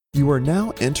You are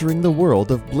now entering the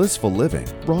world of blissful living,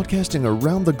 broadcasting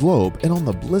around the globe and on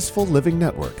the Blissful Living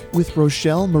Network with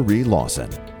Rochelle Marie Lawson.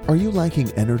 Are you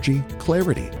lacking energy,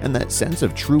 clarity, and that sense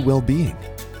of true well-being?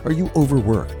 Are you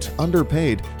overworked,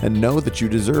 underpaid, and know that you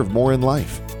deserve more in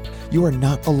life? You are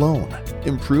not alone.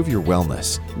 Improve your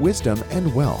wellness, wisdom,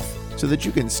 and wealth so that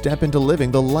you can step into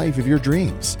living the life of your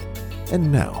dreams.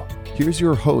 And now, here's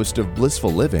your host of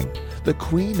Blissful Living, the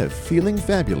queen of feeling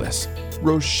fabulous,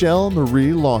 Rochelle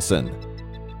Marie Lawson.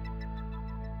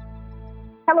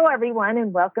 Hello, everyone,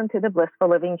 and welcome to the Blissful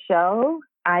Living Show.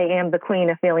 I am the queen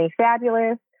of feeling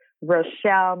fabulous,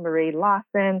 Rochelle Marie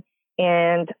Lawson,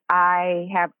 and I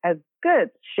have a good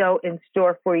show in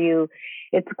store for you.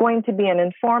 It's going to be an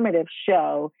informative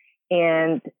show,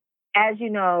 and as you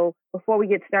know, before we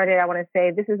get started, I want to say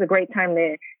this is a great time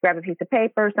to grab a piece of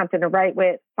paper, something to write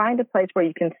with, find a place where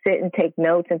you can sit and take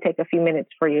notes and take a few minutes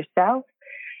for yourself,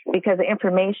 because the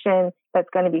information that's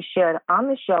going to be shared on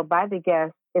the show by the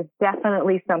guest is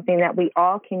definitely something that we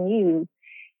all can use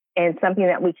and something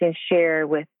that we can share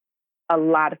with a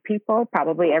lot of people,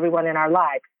 probably everyone in our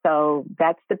lives. So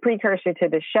that's the precursor to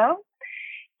the show.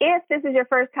 If this is your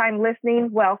first time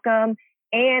listening, welcome.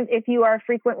 And if you are a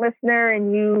frequent listener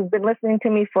and you've been listening to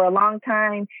me for a long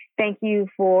time, thank you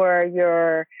for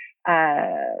your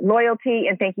loyalty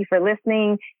and thank you for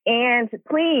listening. And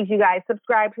please, you guys,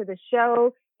 subscribe to the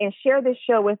show and share this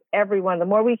show with everyone. The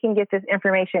more we can get this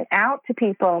information out to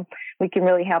people, we can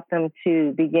really help them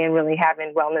to begin really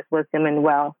having wellness, wisdom, and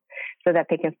wealth so that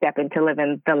they can step into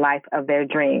living the life of their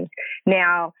dreams.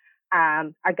 Now,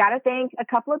 I got to thank a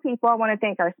couple of people. I want to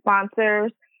thank our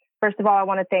sponsors. First of all, I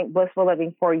want to thank Blissful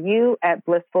Living for You at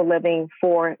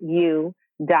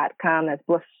blissfullivingforyou.com. That's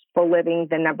Blissful Living,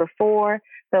 the number 4,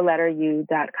 the letter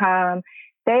U.com.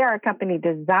 They are a company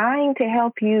designed to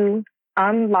help you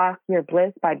unlock your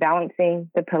bliss by balancing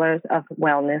the pillars of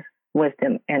wellness,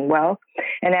 wisdom, and wealth.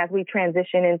 And as we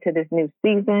transition into this new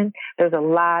season, there's a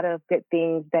lot of good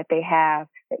things that they have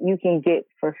that you can get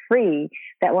for free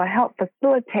that will help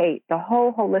facilitate the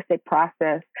whole holistic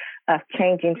process of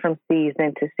changing from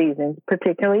season to season,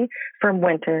 particularly from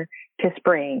winter to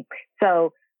spring.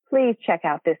 So please check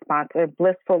out this sponsor,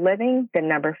 Blissful Living, the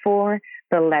number 4,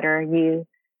 the letter U.com.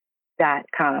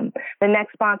 The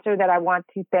next sponsor that I want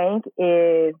to thank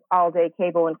is All Day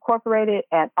Cable Incorporated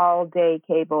at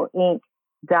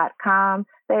alldaycableinc.com.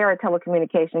 They are a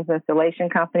telecommunications installation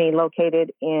company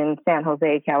located in San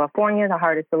Jose, California, the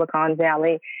heart of Silicon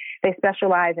Valley. They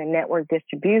specialize in network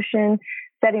distribution,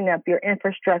 setting up your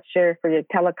infrastructure for your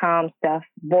telecom stuff,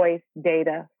 voice,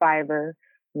 data, fiber,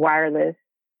 wireless,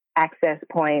 access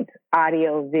points,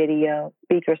 audio, video,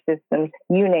 speaker systems,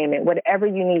 you name it, whatever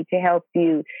you need to help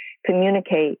you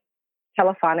communicate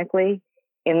telephonically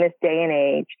in this day and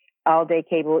age. All Day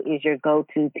Cable is your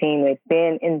go-to team. They've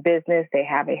been in business. They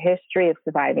have a history of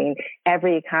surviving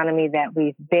every economy that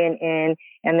we've been in,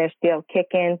 and they're still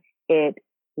kicking it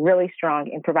really strong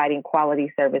in providing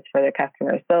quality service for their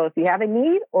customers. So if you have a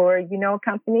need or you know a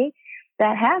company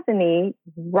that has a need,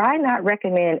 why not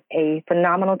recommend a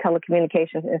phenomenal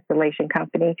telecommunications installation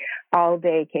company, All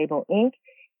Day Cable Inc.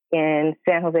 in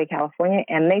San Jose, California,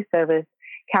 and they service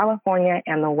California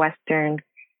and the western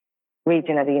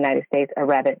region of the United States, or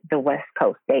rather the West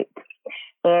Coast states.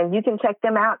 And you can check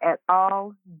them out at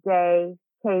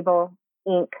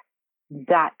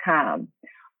alldaycableinc.com.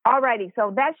 Alrighty,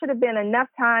 so that should have been enough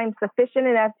time, sufficient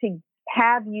enough to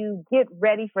have you get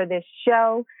ready for this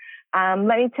show. Let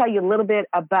me tell you a little bit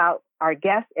about our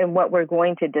guest and what we're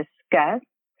going to discuss.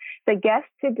 The guest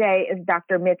today is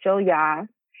Dr. Mitchell Yass,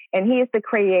 and he is the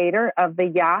creator of the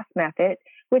Yass method,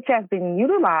 which has been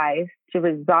utilized to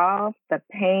resolve the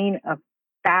pain of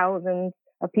thousands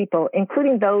of people,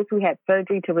 including those who had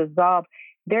surgery to resolve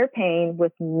their pain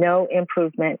with no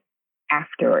improvement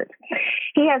afterwards.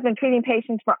 He has been treating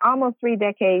patients for almost 3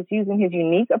 decades using his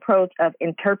unique approach of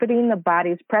interpreting the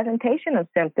body's presentation of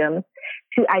symptoms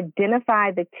to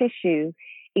identify the tissue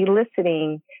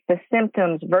eliciting the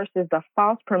symptoms versus the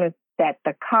false premise that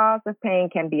the cause of pain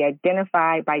can be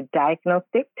identified by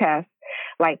diagnostic tests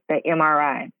like the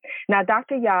MRI. Now,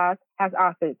 Dr. Yass has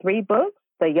authored 3 books,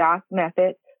 The Yass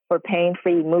Method for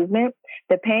Pain-Free Movement,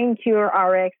 The Pain Cure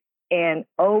RX, and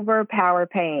Overpower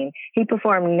Pain. He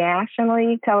performed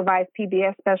nationally televised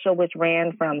PBS special, which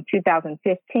ran from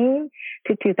 2015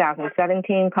 to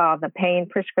 2017, called The Pain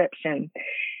Prescription.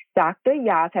 Dr.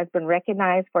 Yass has been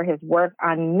recognized for his work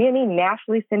on many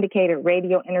nationally syndicated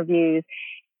radio interviews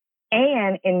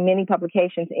and in many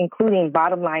publications, including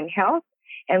Bottom Line Health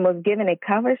and was given a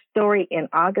cover story in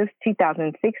August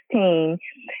 2016,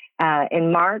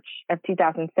 in March of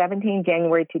 2017,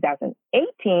 January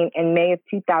 2018, and May of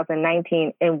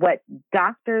 2019 in What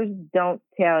Doctors Don't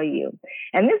Tell You.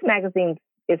 And this magazine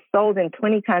is sold in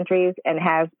 20 countries and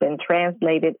has been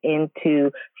translated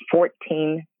into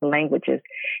 14 languages.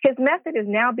 His method is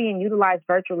now being utilized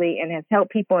virtually and has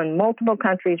helped people in multiple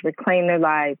countries reclaim their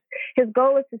lives. His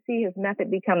goal is to see his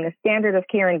method become the standard of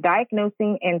care in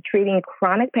diagnosing and treating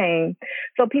chronic pain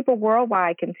so people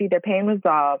worldwide can see their pain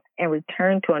resolved and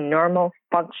return to a normal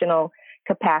functional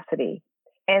capacity.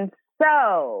 And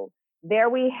so there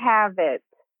we have it.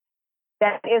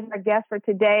 That is our guest for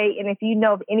today. And if you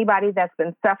know of anybody that's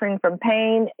been suffering from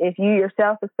pain, if you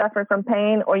yourself is suffering from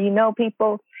pain, or you know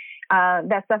people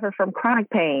that suffer from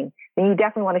chronic pain, then you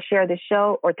definitely want to share this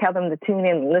show or tell them to tune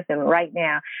in and listen right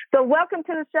now. So welcome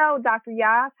to the show, Dr.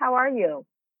 Yass. How are you?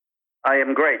 I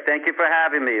am great. Thank you for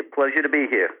having me. A pleasure to be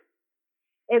here.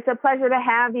 It's a pleasure to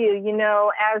have you. You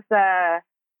know, as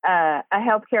a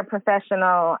healthcare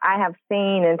professional, I have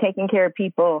seen and taken care of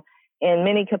people in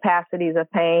many capacities of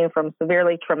pain, from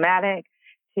severely traumatic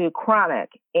to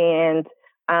chronic. And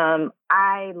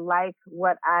I like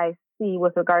what I see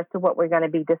with regards to what we're going to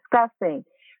be discussing.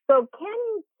 So can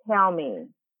you tell me,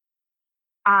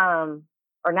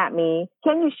 or not me,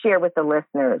 can you share with the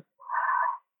listeners,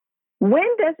 when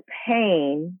does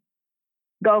pain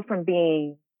go from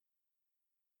being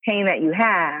pain that you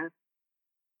have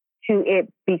to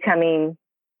it becoming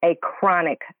a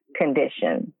chronic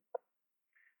condition?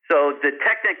 So the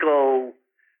technical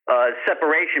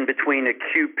separation between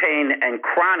acute pain and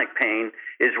chronic pain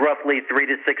is roughly 3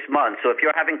 to 6 months. So if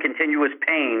you're having continuous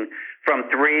pain from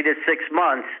 3 to 6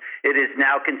 months, it is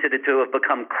now considered to have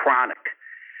become chronic.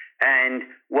 And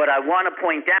what I want to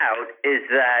point out is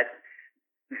that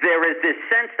there is this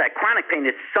sense that chronic pain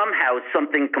is somehow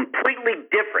something completely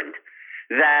different,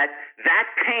 that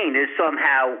pain is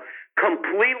somehow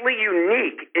completely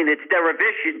unique in its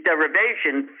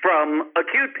derivation from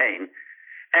acute pain.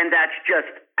 And that's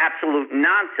just absolute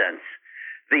nonsense.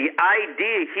 The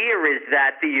idea here is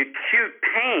that the acute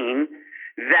pain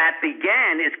that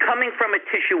began is coming from a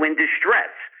tissue in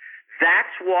distress.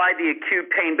 That's why the acute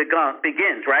pain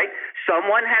begins, right?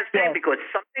 Someone has pain because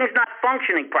something's not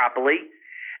functioning properly,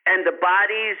 and the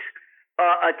body's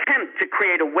attempt to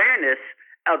create awareness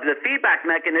of the feedback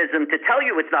mechanism to tell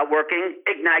you it's not working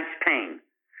ignites pain,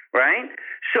 right?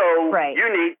 So you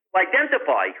need to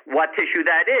identify what tissue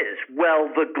that is. Well,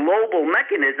 the global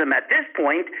mechanism at this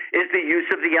point is the use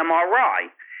of the MRI.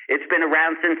 It's been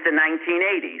around since the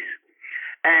 1980s.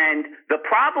 And the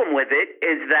problem with it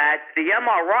is that the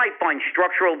MRI finds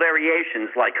structural variations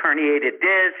like herniated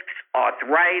discs,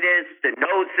 arthritis,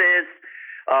 stenosis,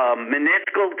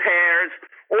 meniscal tears,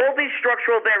 all these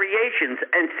structural variations,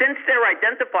 and since they're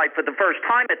identified for the first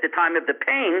time at the time of the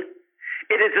pain,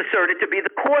 it is asserted to be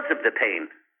the cause of the pain.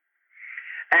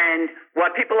 And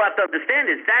what people have to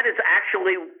understand is that is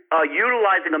actually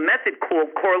utilizing a method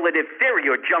called correlative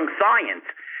theory or junk science.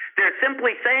 They're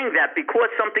simply saying that because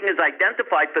something is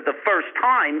identified for the first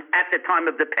time at the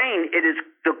time of the pain, it is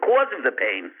the cause of the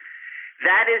pain.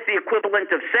 That is the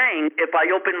equivalent of saying if I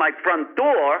open my front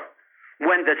door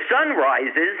when the sun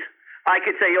rises, I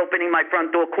could say opening my front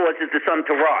door causes the sun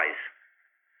to rise.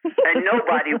 And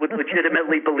nobody would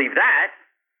legitimately believe that.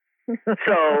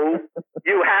 So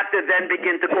you have to then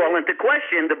begin to call into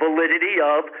question the validity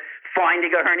of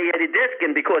finding a herniated disc,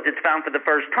 and because it's found for the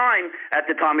first time at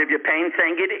the time of your pain,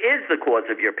 saying it is the cause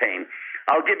of your pain.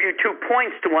 I'll give you 2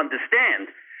 points to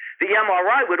understand. The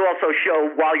MRI would also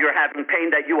show while you're having pain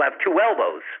that you have 2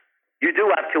 elbows. You do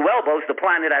have 2 elbows. The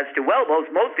planet has 2 elbows.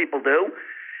 Most people do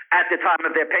at the time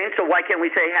of their pain. So why can't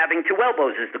we say having 2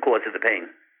 elbows is the cause of the pain?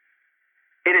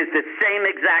 It is the same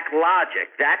exact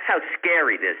logic. That's how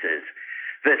scary this is.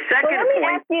 The second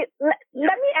point.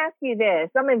 Let me ask you this.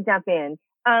 I'm going to jump in.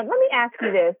 Let me ask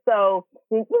you this. So,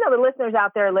 you know, the listeners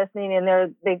out there listening,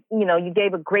 and you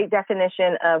gave a great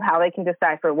definition of how they can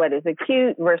decipher what is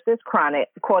acute versus chronic,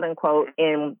 quote unquote,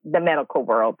 in the medical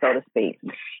world, so to speak.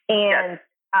 And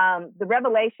the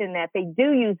revelation that they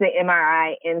do use the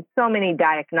MRI in so many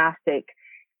diagnostic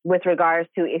with regards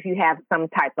to if you have some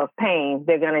type of pain,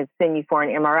 they're going to send you for an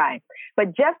MRI.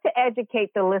 But just to educate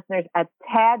the listeners a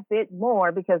tad bit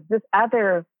more, because this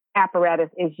other apparatus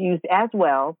is used as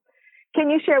well, can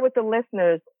you share with the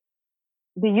listeners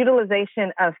the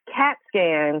utilization of CAT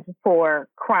scans for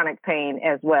chronic pain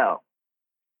as well?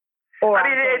 Or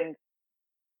they're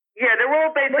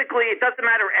all basically, it doesn't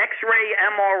matter X-ray,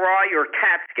 MRI, or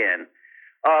CAT scan.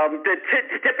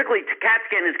 Typically, CAT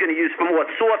scan is going to use for more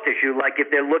soft tissue, like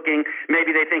if they're looking, maybe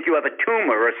they think you have a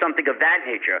tumor or something of that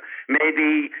nature.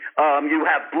 Maybe you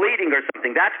have bleeding or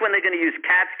something. That's when they're going to use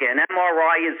CAT scan.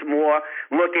 MRI is more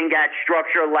looking at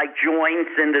structure like joints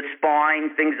in the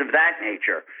spine, things of that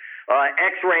nature.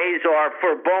 X-rays are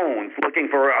for bones, looking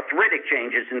for arthritic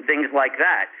changes and things like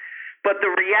that. But the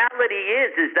reality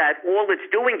is that all it's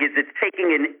doing is it's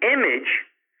taking an image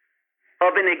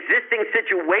of an existing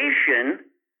situation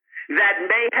that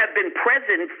may have been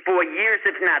present for years,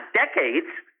 if not decades,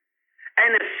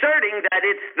 and asserting that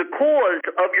it's the cause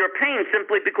of your pain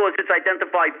simply because it's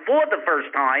identified for the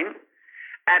first time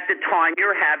at the time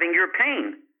you're having your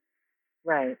pain.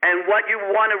 Right. And what you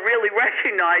want to really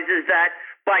recognize is that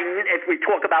if we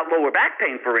talk about lower back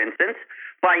pain, for instance,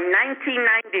 by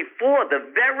 1994, the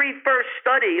very first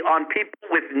study on people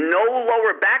with no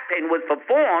lower back pain was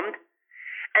performed,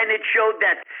 and it showed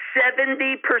that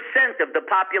 70% of the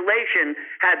population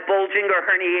had bulging or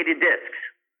herniated discs.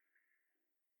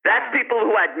 That's people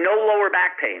who had no lower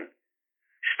back pain.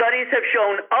 Studies have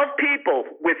shown of people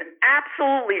with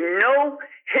absolutely no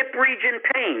hip region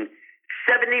pain,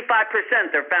 75%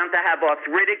 are found to have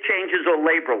arthritic changes or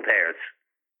labral tears.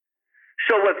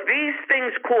 So if these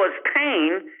things cause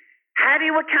pain, how do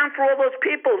you account for all those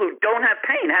people who don't have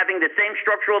pain having the same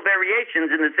structural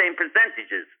variations in the same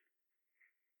percentages?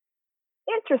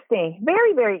 Interesting.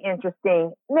 Very, very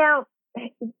interesting. Now,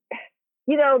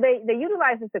 they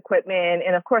utilize this equipment,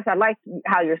 and of course, I like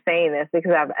how you're saying this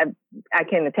because I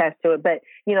can attest to it. But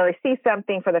they see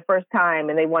something for the first time,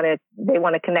 and they want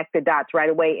to connect the dots right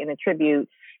away and attribute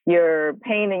your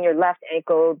pain in your left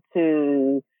ankle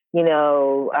to a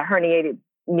herniated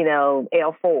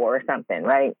L4 or something,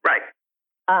 right? Right.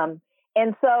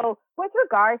 And so, with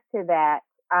regards to that,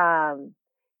 can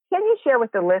you share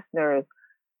with the listeners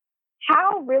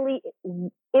how really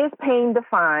is pain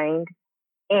defined?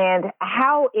 And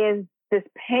how is this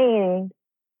pain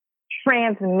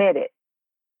transmitted?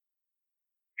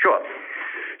 Sure.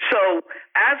 So,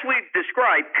 as we've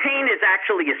described, pain is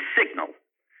actually a signal,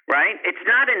 right? It's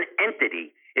not an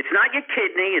entity. It's not your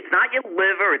kidney. It's not your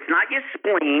liver. It's not your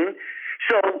spleen.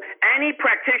 So, any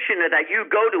practitioner that you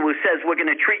go to who says we're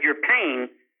going to treat your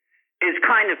pain is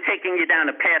kind of taking you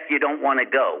down a path you don't want to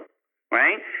go,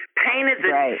 right? Pain is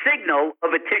a signal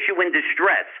of a tissue in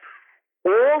distress.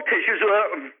 All tissues,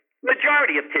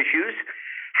 majority of tissues,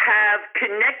 have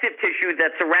connective tissue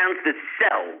that surrounds the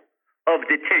cell of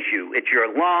the tissue. It's your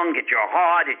lung, it's your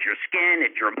heart, it's your skin,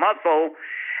 it's your muscle.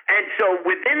 And so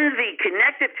within the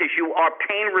connective tissue are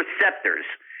pain receptors.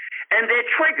 And they're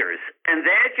triggers. And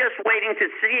they're just waiting to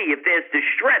see if there's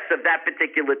distress of that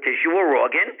particular tissue or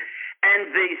organ. And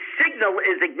the signal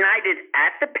is ignited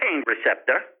at the pain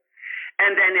receptor.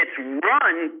 And then it's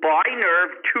run by nerve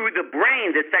to the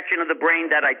brain, the section of the brain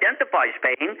that identifies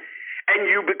pain, and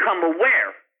you become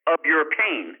aware of your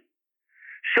pain.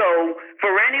 So for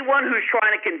anyone who's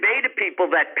trying to convey to people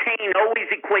that pain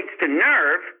always equates to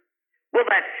nerve, well,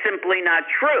 that's simply not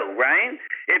true, right?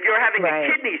 If you're having a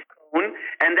kidney stone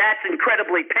and that's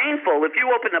incredibly painful, if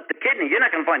you open up the kidney, you're not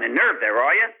going to find a nerve there,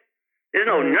 are you? There's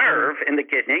no nerve in the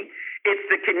kidney. It's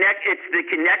the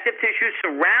connective tissue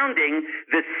surrounding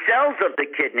the cells of the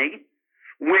kidney,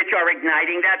 which are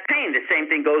igniting that pain. The same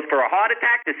thing goes for a heart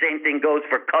attack. The same thing goes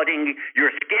for cutting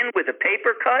your skin with a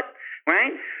paper cut,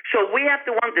 right? So we have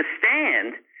to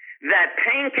understand that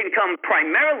pain can come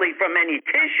primarily from any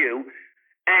tissue,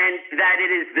 and that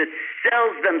it is the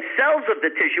cells themselves of the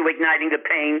tissue igniting the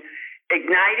pain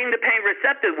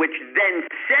receptor, which then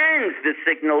sends the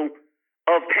signal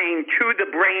of pain to the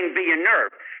brain via nerve.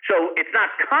 So it's not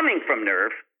coming from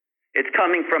nerve, it's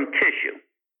coming from tissue.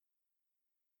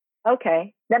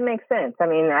 Okay, that makes sense. I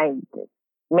mean, it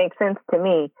makes sense to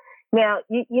me. Now,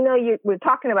 we're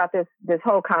talking about this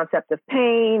whole concept of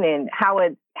pain and how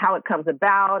it comes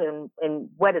about and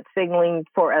what it's signaling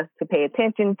for us to pay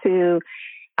attention to.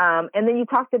 And then you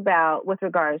talked about with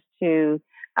regards to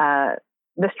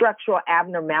the structural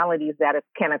abnormalities that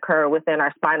can occur within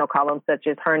our spinal column, such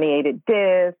as herniated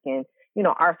disc and,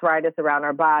 arthritis around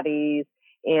our bodies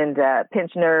and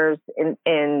pinched nerves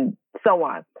and so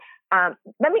on.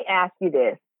 Let me ask you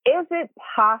this. Is it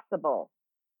possible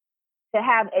to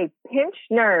have a pinched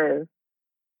nerve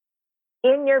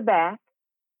in your back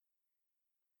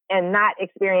and not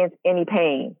experience any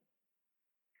pain?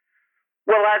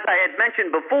 Well, as I had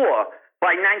mentioned before,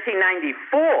 by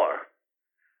 1994,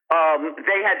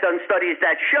 they had done studies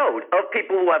that showed of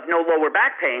people who have no lower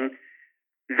back pain,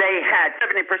 they had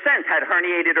 70% had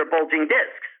herniated or bulging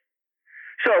discs.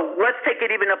 So let's take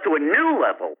it even up to a new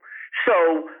level.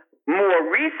 So more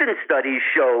recent studies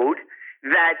showed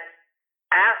that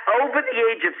Over the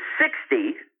age of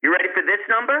 60, you ready for this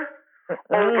number?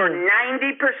 Over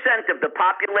 90% of the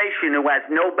population who has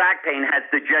no back pain has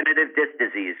degenerative disc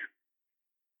disease.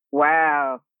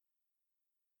 Wow.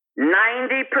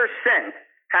 90%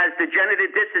 has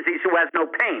degenerative disc disease who has no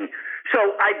pain. So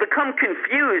I become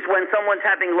confused when someone's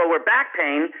having lower back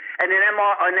pain and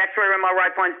an X-ray or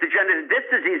MRI finds degenerative disc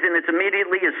disease and it's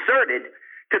immediately asserted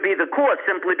to be the cause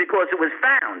simply because it was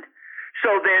found.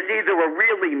 So there's either a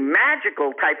really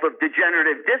magical type of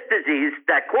degenerative disc disease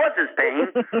that causes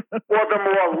pain, or the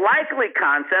more likely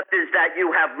concept is that you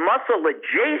have muscle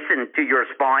adjacent to your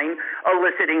spine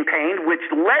eliciting pain, which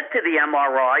led to the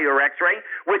MRI or X-ray,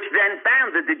 which then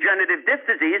found the degenerative disc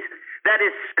disease that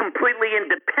is completely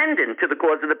independent to the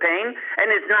cause of the pain and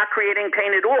is not creating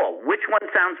pain at all. Which one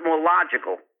sounds more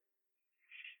logical?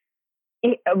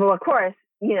 Well, of course,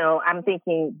 I'm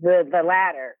thinking the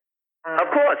latter.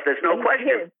 Of course, there's no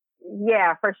question.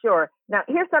 Yeah, for sure. Now,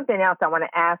 here's something else I want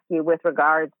to ask you with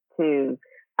regards to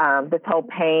this whole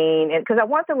pain, and because I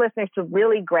want the listeners to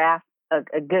really grasp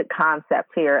a good concept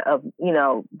here of,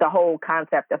 the whole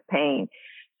concept of pain.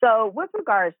 So with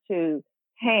regards to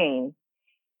pain,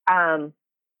 I'm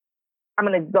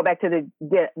going to go back to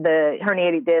the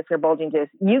herniated disc or bulging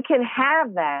disc. You can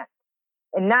have that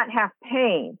and not have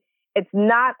pain. It's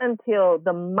not until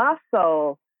the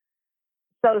muscle,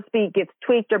 so to speak, gets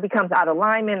tweaked or becomes out of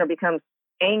alignment or becomes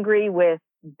angry with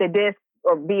the disc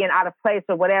or being out of place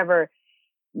or whatever,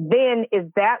 then is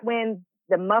that when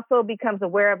the muscle becomes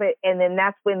aware of it, and then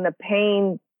that's when the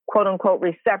pain, quote unquote,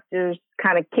 receptors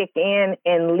kind of kick in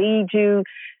and lead you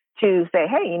to say,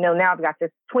 hey, now I've got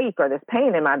this tweak or this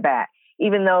pain in my back,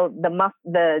 even though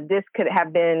the disc could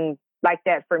have been like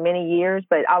that for many years,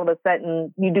 but all of a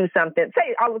sudden you do something,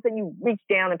 say all of a sudden you reach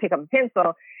down and pick up a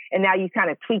pencil, and now you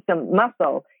kind of tweak the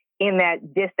muscle in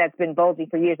that disc that's been bulging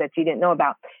for years that you didn't know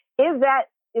about. Is that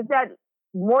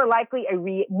more likely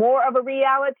more of a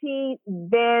reality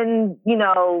than,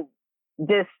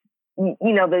 this,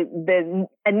 the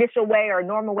initial way or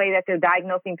normal way that they're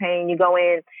diagnosing pain? You go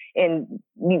in and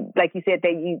like you said,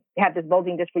 that you have this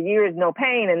bulging disc for years, no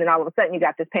pain. And then all of a sudden you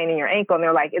got this pain in your ankle and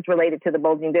they're like, it's related to the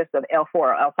bulging disc of L4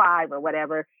 or L5 or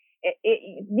whatever.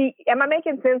 Am I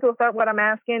making sense with what I'm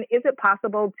asking? Is it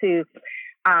possible to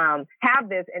have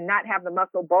this and not have the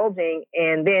muscle bulging,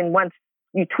 and then once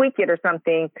you tweak it or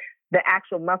something, the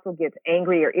actual muscle gets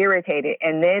angry or irritated,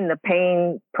 and then the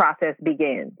pain process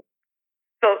begins?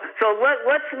 So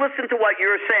let's listen to what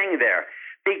you're saying there.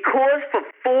 Because for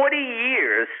 40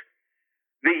 years,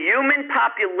 the human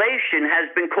population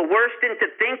has been coerced into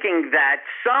thinking that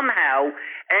somehow,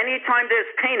 anytime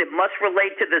there's pain, it must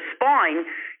relate to the spine.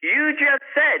 You just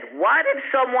said, what if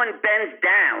someone bends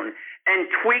down and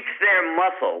tweaks their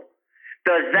muscle?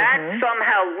 Does that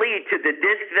somehow lead to the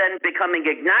disc then becoming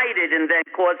ignited and then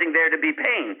causing there to be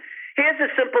pain? Here's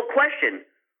a simple question.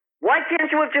 Why can't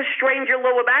you have just strained your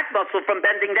lower back muscle from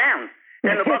bending down?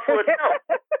 And the muscle itself,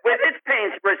 with its pain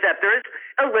receptors,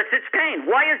 elicits pain.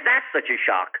 Why is that such a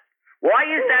shock? Why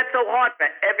is that so hard for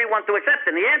everyone to accept?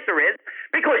 And the answer is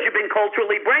because you've been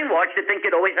culturally brainwashed to think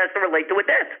it always has to relate to a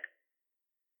disc.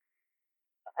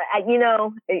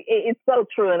 It's so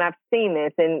true, and I've seen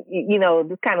this, and,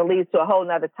 this kind of leads to a whole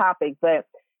nother topic, but,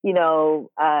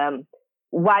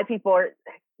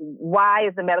 why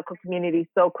is the medical community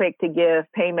so quick to give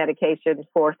pain medication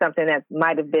for something that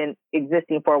might have been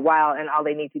existing for a while, and all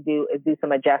they need to do is do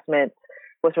some adjustments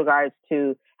with regards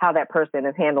to how that person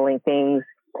is handling things?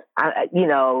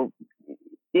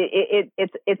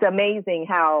 It's amazing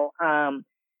how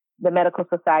the medical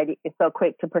society is so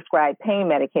quick to prescribe pain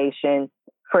medication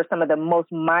for some of the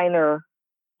most minor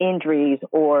injuries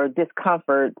or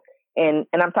discomfort, and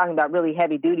I'm talking about really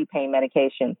heavy duty pain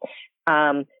medication.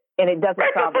 And it doesn't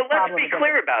solve the problem. But let's be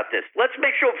clear about this. Let's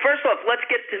make sure, first off, let's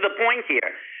get to the point here.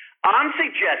 I'm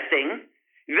suggesting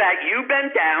that you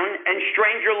bent down and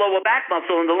strained your lower back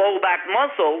muscle, and the lower back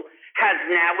muscle has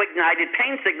now ignited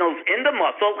pain signals in the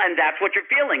muscle, and that's what you're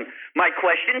feeling. My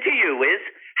question to you is,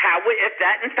 if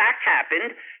that in fact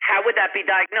happened, how would that be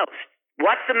diagnosed?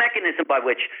 What's the mechanism by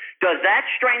which? Does that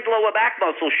strained lower back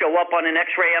muscle show up on an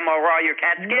X-ray, MRI, or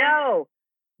CAT scan? No,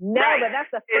 right. But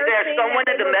that's the first Is there thing someone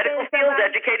in the medical field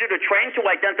educated or trained to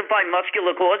identify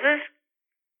muscular causes?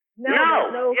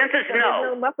 No. The answer is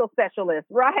no. No muscle specialist.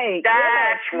 Right.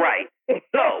 That's right.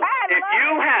 So if you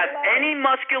have any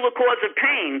muscular cause of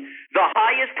pain, the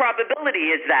highest probability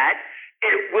is that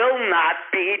it will not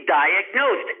be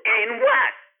diagnosed. In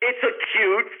what? Its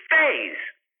acute phase.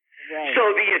 Right. So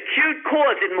the acute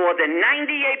cause in more than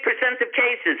 98% of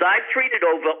cases I've treated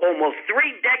over almost 3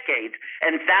 decades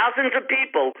and thousands of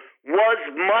people was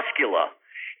muscular.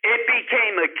 It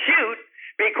became acute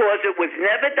because it was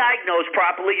never diagnosed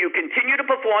properly. You continue to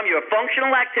perform your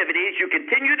functional activities, you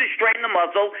continue to strain the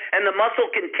muscle, and the muscle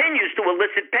continues to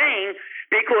elicit pain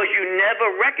because you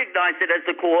never recognized it as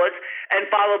the cause and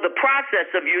followed the process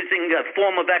of using a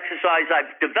form of exercise I've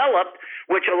developed,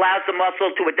 which allows the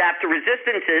muscle to adapt to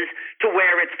resistances to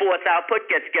where its force output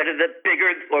gets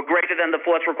bigger or greater than the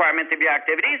force requirement of your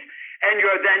activities, and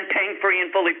you're then pain-free and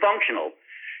fully functional.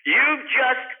 You've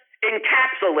just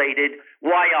encapsulated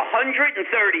why 130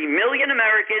 million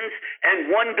Americans and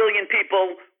 1 billion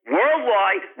people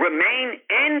worldwide remain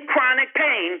in chronic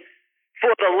pain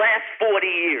for the last 40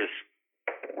 years.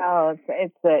 Oh,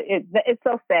 it's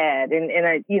so sad, and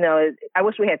I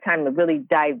wish we had time to really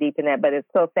dive deep in that, but it's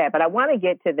so sad. But I want to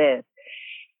get to this.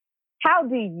 How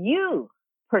do you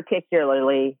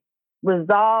particularly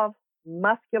resolve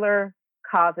muscular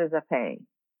causes of pain?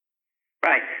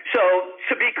 Right. So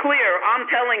to be clear, I'm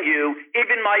telling you,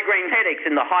 even migraine headaches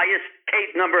in the highest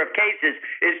number of cases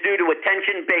is due to a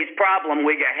tension-based problem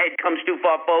where your head comes too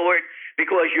far forward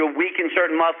because you're weak in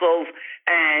certain muscles,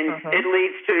 and it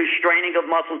leads to straining of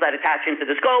muscles that attach into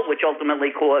the skull, which ultimately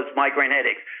cause migraine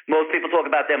headaches. Most people talk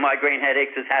about their migraine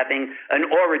headaches as having an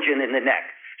origin in the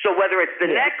neck. So whether it's the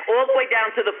neck all the way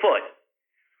down to the foot,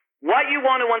 what you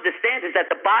want to understand is that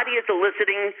the body is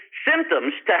eliciting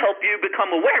symptoms to help you become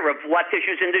aware of what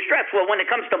tissue's in distress. Well, when it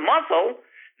comes to muscle,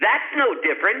 that's no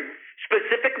different.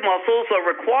 Specific muscles are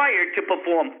required to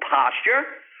perform posture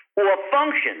or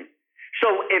function.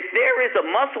 So if there is a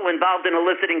muscle involved in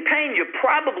eliciting pain, you're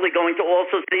probably going to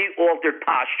also see altered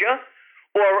posture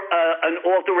or an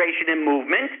alteration in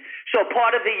movement. So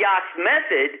part of the Yass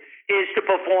method is to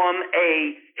perform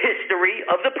a history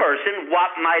of the person,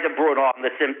 what might have brought on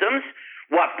the symptoms,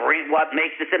 what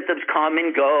makes the symptoms come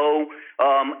and go.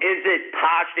 Is it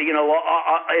posture?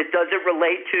 Does it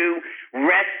relate to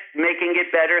rest, making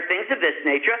it better, things of this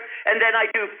nature? And then I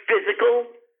do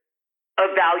physical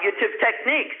evaluative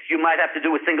techniques. You might have to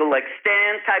do a single leg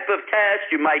stand type of test.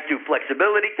 You might do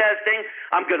flexibility testing.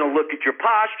 I'm going to look at your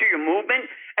posture, your movement,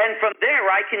 and from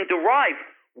there I can derive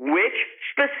which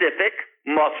specific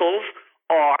muscles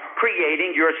are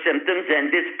creating your symptoms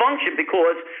and dysfunction,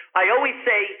 because I always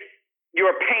say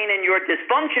your pain and your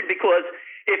dysfunction, because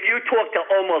if you talk to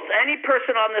almost any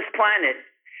person on this planet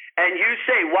and you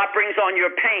say what brings on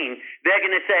your pain, they're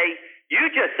going to say, you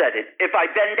just said it. If I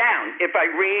bend down, if I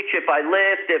reach, if I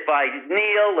lift, if I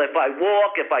kneel, if I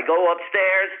walk, if I go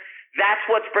upstairs, that's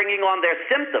what's bringing on their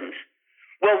symptoms.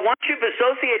 Well, once you've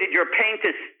associated your pain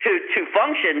to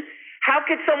function, how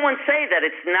could someone say that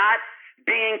it's not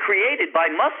being created by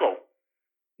muscle?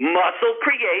 Muscle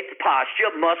creates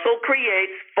posture, muscle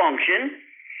creates function,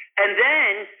 and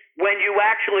then when you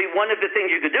one of the things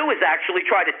you could do is actually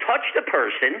try to touch the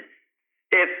person.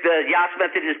 If the Yass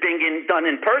method is being done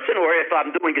in person, or if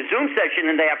I'm doing a Zoom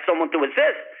session and they have someone to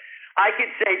assist, I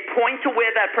could say point to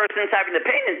where that person's having the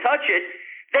pain and touch it.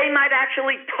 They might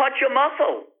actually touch a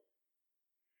muscle.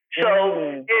 So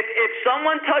if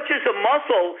someone touches a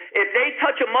muscle, if they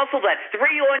touch a muscle that's 3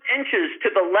 inches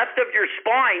to the left of your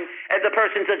spine and the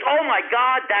person says, oh my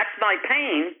God, that's my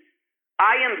pain,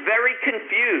 I am very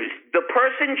confused. The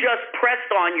person just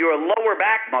pressed on your lower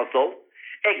back muscle,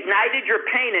 ignited your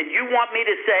pain, and you want me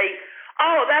to say,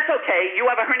 oh, that's okay, you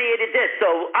have a herniated disc,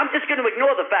 so I'm just going to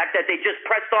ignore the fact that they just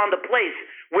pressed on the place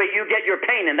where you get your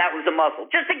pain and that was a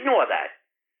muscle. Just ignore that.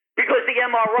 Because the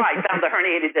MRI found the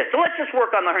herniated disc. So let's just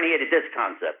work on the herniated disc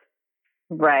concept.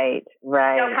 Right.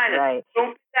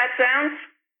 Stupid that sounds?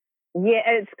 Yeah,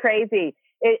 it's crazy.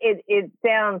 It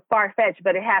sounds far-fetched,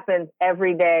 but it happens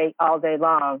every day, all day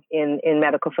long in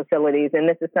medical facilities. And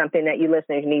this is something that you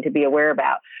listeners need to be aware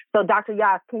about. So Dr.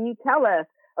 Yass, can you tell us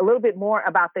a little bit more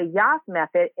about the Yass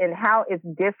method and how it's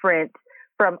different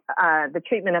from the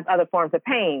treatment of other forms of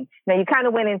pain? Now, you kind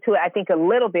of went into it, I think, a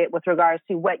little bit with regards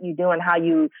to what you do and how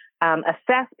you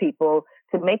assess people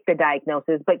to make the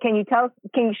diagnosis. But can you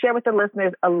share with the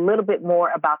listeners a little bit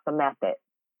more about the method?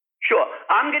 Sure.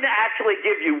 I'm going to actually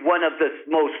give you one of the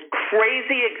most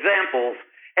crazy examples,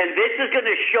 and this is going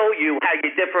to show you how you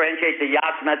differentiate the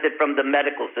Yass method from the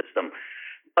medical system.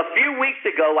 A few weeks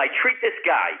ago, I treat this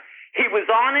guy. He was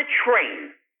on a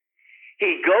train.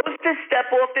 He goes to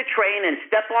step off the train and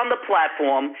step on the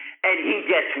platform, and he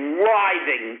gets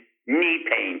writhing knee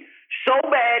pain. So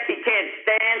bad he can't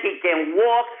stand, he can't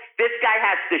walk. This guy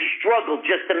has to struggle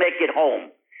just to make it home.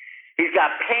 He's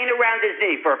got pain around his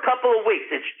knee for a couple of weeks.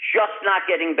 It's just not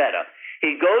getting better.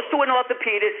 He goes to an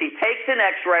orthopedist, he takes an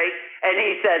x-ray, and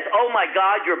he says, oh my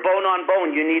God, you're bone on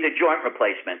bone, you need a joint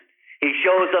replacement. He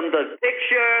shows them the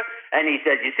picture, and he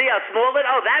says, you see how small it is?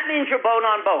 Oh, that means you're bone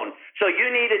on bone, so you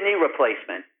need a knee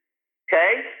replacement.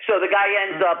 Okay? So the guy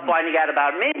ends up finding out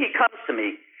about me. He comes to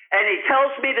me, and he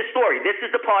tells me the story. This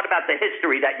is the part about the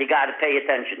history that you got to pay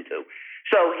attention to.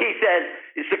 So he says,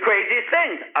 it's the craziest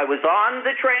thing. I was on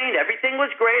the train. Everything was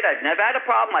great. I've never had a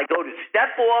problem. I go to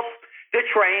step off the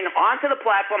train onto the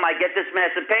platform. I get this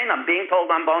massive pain. I'm being told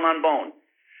I'm bone on bone.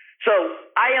 So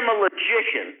I am a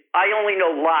logician. I only know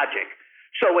logic.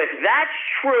 So if that's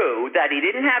true, that he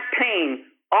didn't have pain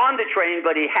on the train,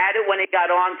 but he had it when he got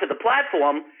onto the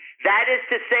platform, that is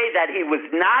to say that he was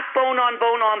not bone on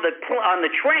bone on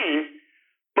the train,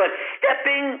 but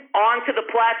stepping onto the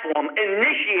platform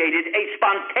initiated a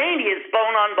spontaneous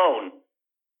bone on bone.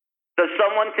 Does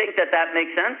someone think that that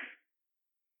makes sense?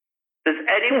 Could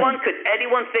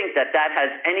anyone think that that has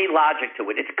any logic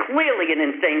to it? It's clearly an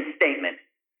insane statement.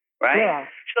 Right? Yeah.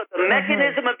 So the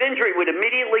mechanism of injury would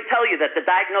immediately tell you that the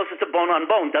diagnosis of bone on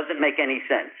bone doesn't make any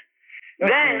sense.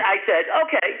 Then I said,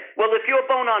 okay, well, if you're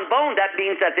bone on bone, that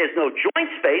means that there's no joint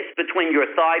space between your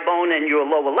thigh bone and your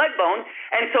lower leg bone.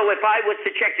 And so if I was to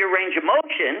check your range of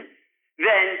motion,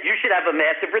 then you should have a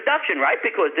massive reduction, right?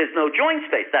 Because there's no joint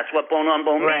space. That's what bone on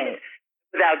bone means.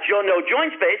 Without no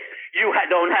joint space, you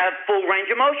don't have full range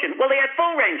of motion. Well, he had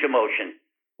full range of motion.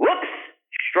 Whoops,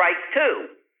 strike two.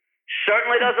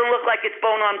 Certainly doesn't look like it's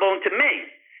bone on bone to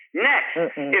me.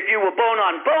 Next, if you were bone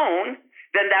on bone,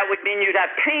 then that would mean you'd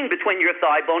have pain between your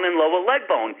thigh bone and lower leg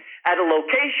bone at a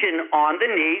location on the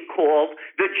knee called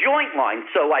the joint line.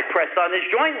 So I pressed on his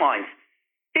joint lines.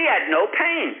 He had no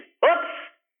pain. Oops,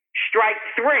 strike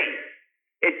three.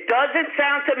 It doesn't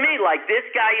sound to me like this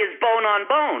guy is bone on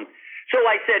bone. So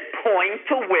I said, point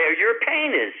to where your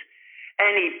pain is.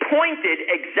 And he pointed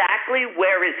exactly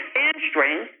where his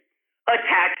hamstring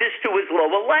attaches to his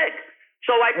lower leg.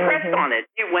 So I pressed on it.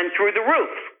 He went through the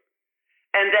roof.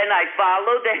 And then I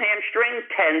followed the hamstring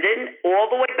tendon all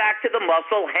the way back to the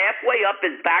muscle, halfway up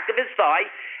his back of his thigh,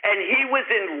 and he was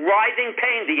in writhing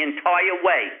pain the entire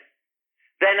way.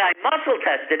 Then I muscle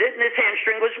tested it, and his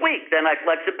hamstring was weak. Then I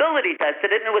flexibility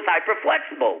tested it, and it was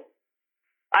hyperflexible.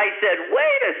 I said,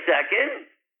 wait a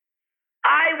second.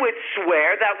 I would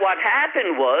swear that what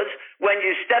happened was when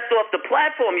you stepped off the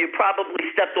platform, you probably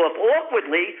stepped off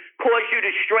awkwardly, caused you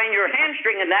to strain your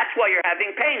hamstring, and that's why you're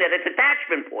having pain at its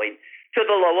attachment point to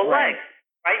the lower leg,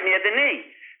 right near the knee.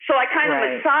 So I kind of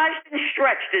massaged and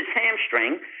stretched his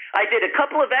hamstring. I did a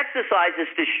couple of exercises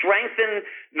to strengthen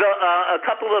a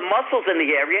couple of muscles in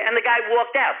the area, and the guy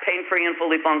walked out pain-free and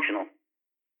fully functional.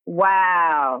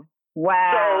 Wow.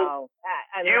 So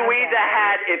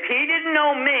if he didn't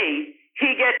know me,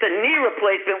 he gets a knee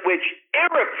replacement, which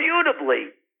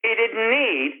irrefutably he didn't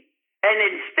need. And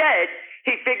instead,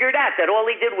 he figured out that all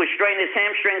he did was strain his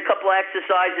hamstring, a couple of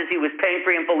exercises. He was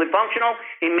pain-free and fully functional.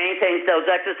 He maintains those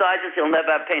exercises. He'll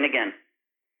never have pain again.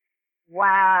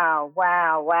 Wow.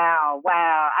 I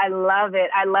love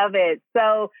it.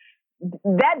 So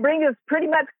that brings us pretty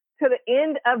much to the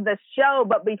end of the show.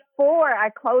 But before I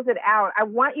close it out, I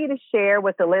want you to share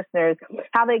with the listeners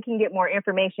how they can get more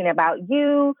information about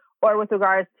you, or with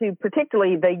regards to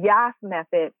particularly the Yass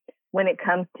method when it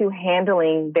comes to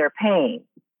handling their pain.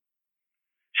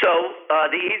 So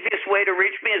the easiest way to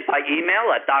reach me is by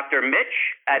email at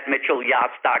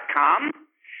drmitch@mitchellyass.com.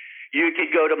 You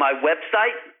could go to my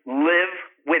website, Live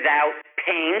Without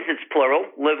Pains, it's plural,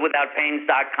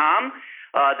 livewithoutpains.com.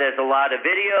 There's a lot of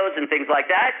videos and things like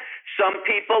that. Some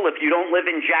people, if you don't live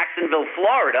in Jacksonville,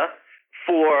 Florida,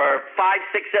 for 5,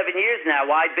 6, 7 years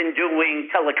now, I've been doing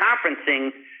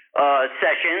teleconferencing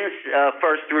sessions,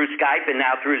 first through Skype and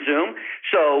now through Zoom.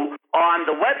 So on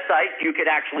the website, you could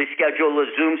actually schedule a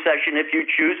Zoom session if you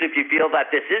choose, if you feel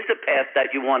that this is the path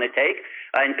that you want to take,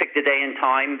 and pick the day and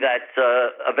time that's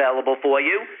available for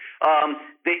you.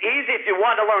 If you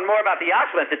want to learn more about the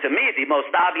Yass method, to me, the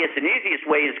most obvious and easiest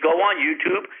way is go on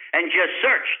YouTube and just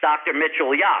search Dr.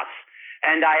 Mitchell Yass.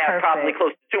 And I have probably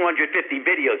close to 250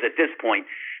 videos at this point.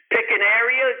 Pick an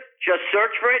area, just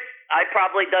search for it. I've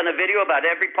probably done a video about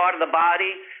every part of the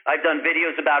body. I've done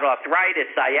videos about arthritis,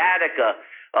 sciatica,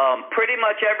 pretty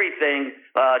much everything,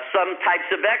 some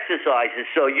types of exercises.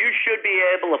 So you should be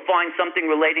able to find something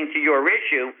relating to your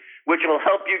issue, which will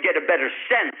help you get a better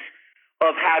sense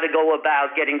of how to go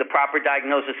about getting the proper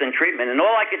diagnosis and treatment. And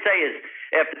all I can say is,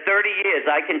 after 30 years,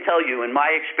 I can tell you, in my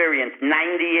experience,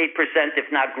 98%,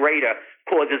 if not greater,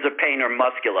 causes of pain are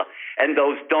muscular. And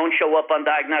those don't show up on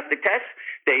diagnostic tests.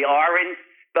 They are in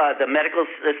the medical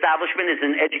establishment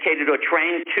isn't educated or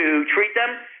trained to treat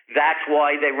them. That's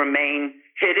why they remain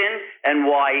hidden and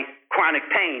why chronic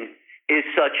pain is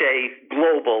such a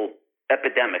global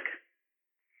epidemic.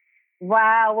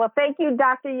 Wow. Well, thank you,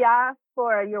 Dr. Yass,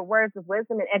 for your words of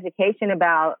wisdom and education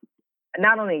about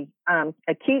not only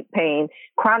acute pain,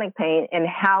 chronic pain, and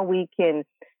how we can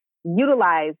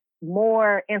utilize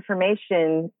more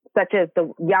information such as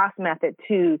the Yass method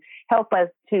to help us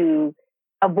to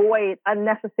avoid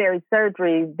unnecessary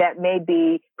surgery that may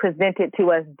be presented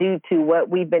to us due to what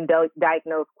we've been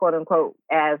diagnosed, quote unquote,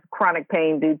 as chronic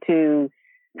pain due to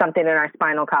something in our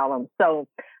spinal column. So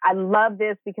I love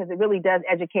this because it really does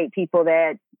educate people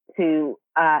that to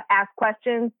ask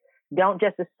questions. Don't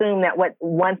just assume that what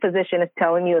one physician is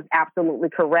telling you is absolutely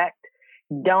correct.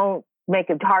 Don't make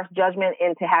a harsh judgment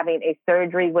into having a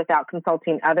surgery without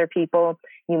consulting other people.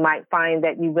 You might find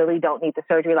that you really don't need the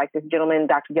surgery like this gentleman,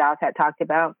 Dr. Yass, had talked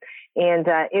about. And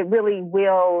it really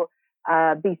will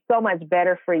be so much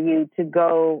better for you to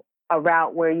go a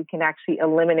route where you can actually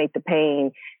eliminate the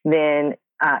pain than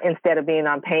instead of being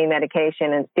on pain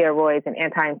medication and steroids and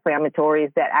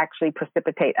anti-inflammatories that actually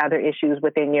precipitate other issues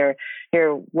within your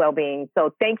well-being.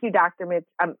 So thank you, Dr.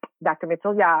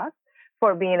 Mitchell Yass,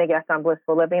 for being a guest on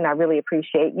Blissful Living. I really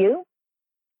appreciate you.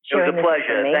 It was a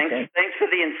pleasure. Thanks for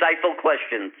the insightful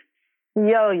questions.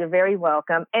 You're very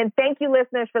welcome. And thank you,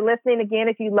 listeners, for listening again.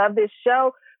 If you love this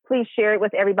show, please share it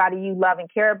with everybody you love and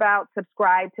care about.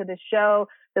 Subscribe to the show.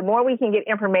 The more we can get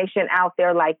information out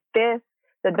there like this,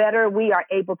 the better we are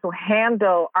able to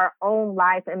handle our own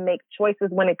life and make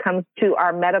choices when it comes to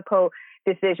our medical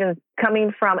decisions,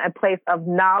 coming from a place of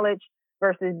knowledge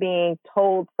versus being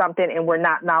told something and we're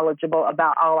not knowledgeable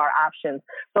about all our options.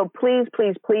 So please,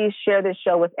 please, please share this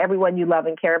show with everyone you love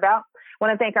and care about. I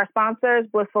want to thank our sponsors,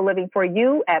 Blissful Living for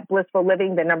You at Blissful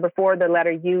Living, the number 4, the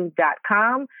letter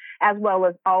U.com, as well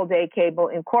as All Day Cable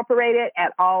Incorporated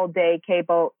at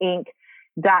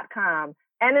alldaycableinc.com.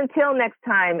 And until next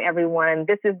time, everyone,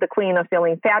 this is the Queen of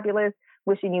Feeling Fabulous,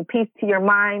 wishing you peace to your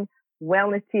mind,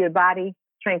 wellness to your body,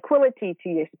 tranquility to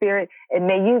your spirit, and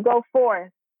may you go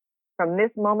forth from this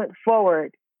moment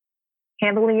forward,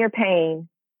 handling your pain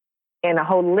in a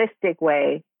holistic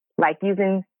way, like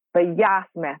using the Yass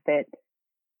method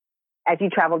as you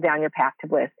travel down your path to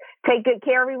bliss. Take good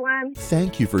care, everyone.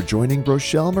 Thank you for joining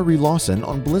Rochelle Marie Lawson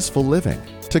on Blissful Living.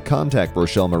 To contact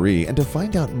Rochelle Marie and to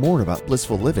find out more about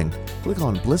Blissful Living, click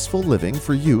on Blissful Living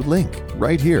for You link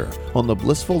right here on the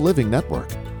Blissful Living Network.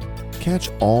 Catch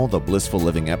all the Blissful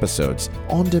Living episodes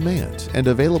on demand and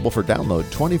available for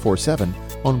download 24/7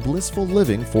 on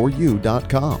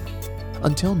blissfullivingforyou.com.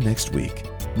 Until next week,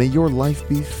 may your life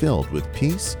be filled with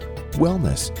peace,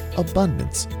 wellness,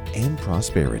 abundance, and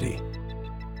prosperity.